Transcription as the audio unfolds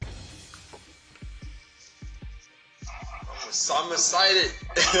So I'm excited.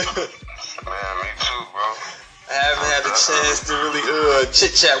 Man, me too, bro. I haven't had a chance to really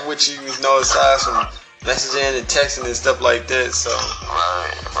chit chat with you, aside from messaging and texting and stuff like that. So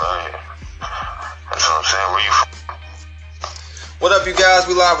Right. That's what I'm saying. Where you from? what up, you guys?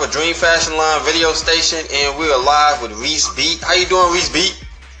 We live with Dream Fashion Line video station, and we are live with Rees BEE. How you doing, Rees BEE?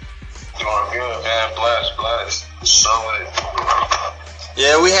 Doing good, man. Blessed. So with it.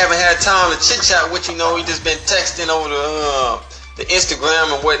 Yeah, we haven't had time to chit chat with you. We just been texting over the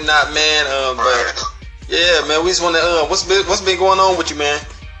Instagram and whatnot, man. But yeah, man, we just want to what's been going on with you, man?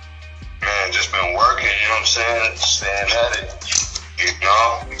 Man, just been working. You know what I'm saying? Staying at it. You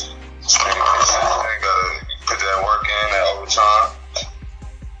know, gotta put that work in, that overtime.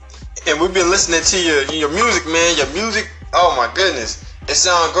 And we've been listening to your music, man. Your music, oh my goodness, it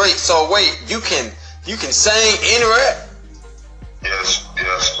sounds great. So wait, you can sing and rap?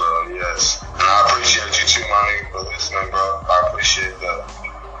 Yes, bro, yes. And I appreciate you too, my nigga, for listening, bro. I appreciate that.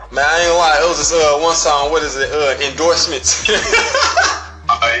 Man, I ain't gonna lie, it was this one song, what is it? Endorsements. Yeah.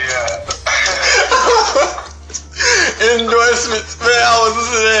 Endorsements, man. I was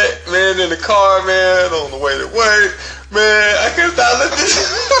listening to that, man, in the car, man, on the way to work. Man, I couldn't stop listening.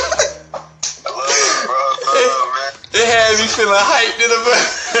 I love it, bro. Man. It had me feeling hyped in the back.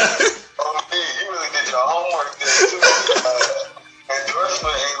 Oh, man, you really did your homework there, too.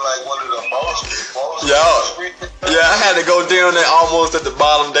 Endorsement ain't like one of the most yeah, I had to go down there almost at the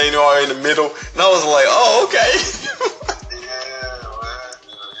bottom, they know, in the middle, and I was like, oh, okay. Yeah, man.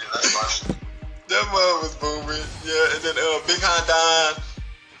 Yeah, that's my shit. That mug was booming. Yeah, and then Big Honda,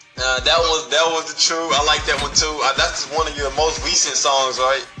 that was the truth. I like that one too. That's one of your most recent songs,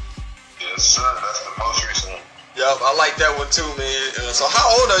 right? Yes, sir. That's the most recent one. Yep, I like that one too, man. So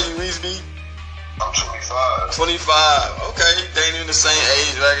how old are you, Rees BEE? I'm 25. 25. Okay, they ain't in the same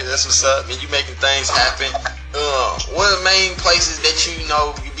age, right? That's what's up. Man, you making things happen. What are the main places that you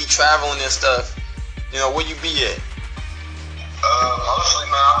be traveling and stuff? Where you be at? Mostly,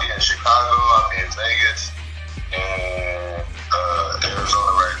 man, I'll be in Chicago, I'll be in Vegas, and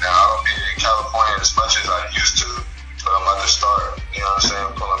Arizona right now. I don't be in California as much as I used to, but I'm about to start, you know what I'm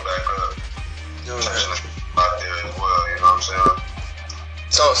saying, pulling back up. Okay. Out there as well, you know what I'm saying?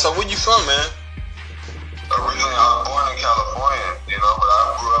 So where you from, man? Originally, I was born in California, but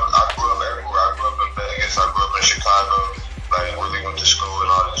I grew up everywhere. I grew up in Vegas, I grew up in Chicago, like really went to school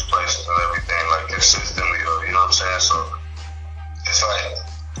in all these places and everything, like consistently, though, you know what I'm saying? So it's like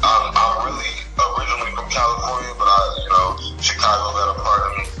I'm really originally from California, but Chicago got a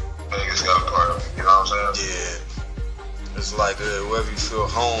part of me, Vegas got a part of me, you know what I'm saying? Yeah. It's like wherever you feel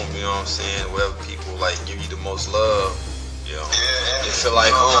home, you know what I'm saying? Wherever people give you the most love, Yeah, it feel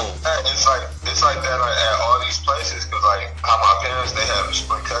like home. It's like that at all these places, because how my parents, they have a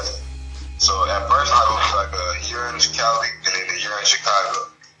split cousin. So at first I was like a year in Cali and then a year in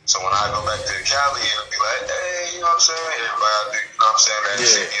Chicago. So when I go back to Cali, it'll be like, hey, you know what I'm saying? Everybody, you know what I'm saying? That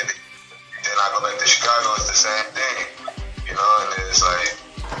city. And then I go back to Chicago, it's the same thing, and then it's like,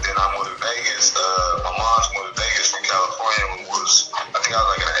 then I moved to Vegas. My mom's moved to Vegas from California when I think I was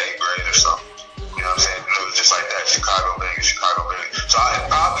like in the 8th grade or something. You know what I'm saying? And it was just like that, Chicago, Vegas. So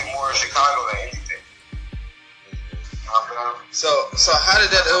I'll be more in Chicago than anything. You know what I'm saying? So how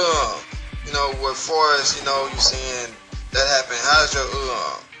did that with Forrest, you saying that happened,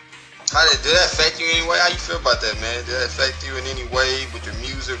 did that affect you in any way? How you feel about that, man? Did that affect you in any way with your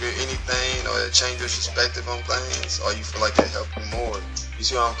music or anything, or that change your perspective on things, or you feel like that helped you more? You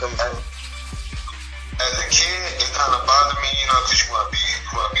see where I'm coming from? As a kid, it kind of bothered me, because you want to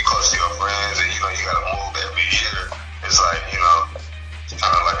be close to your friends, and you got to move every year. It's like, it's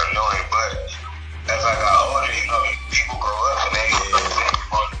kind of like annoying. But as I got older, people grow up and they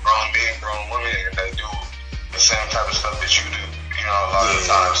grown men, grown women, and they do the same type of stuff that you do, a lot of the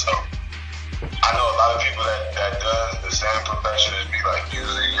time. So I know a lot of people that does the same profession as me, like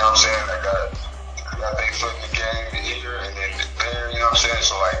music, you know what I'm saying? That got their foot in the game here and then there, you know what I'm saying?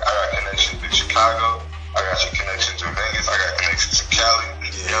 So I got connections in Chicago, I got some connections in Vegas, I got connections in Cali,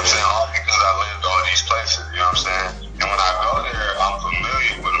 you know what I'm saying? All because I lived all these places, you know what I'm saying? And when I go there, I'm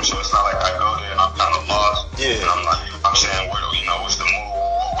familiar with them, so it's not like I go there and I'm kind of lost. Yeah. And I'm saying, what's the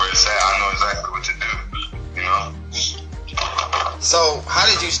move, where it's at, I know exactly what to do, So how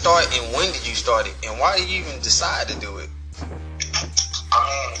did you start, and when did you start it, and why did you even decide to do it?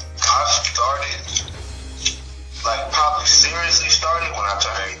 I started, probably seriously started when I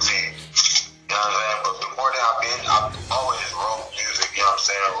turned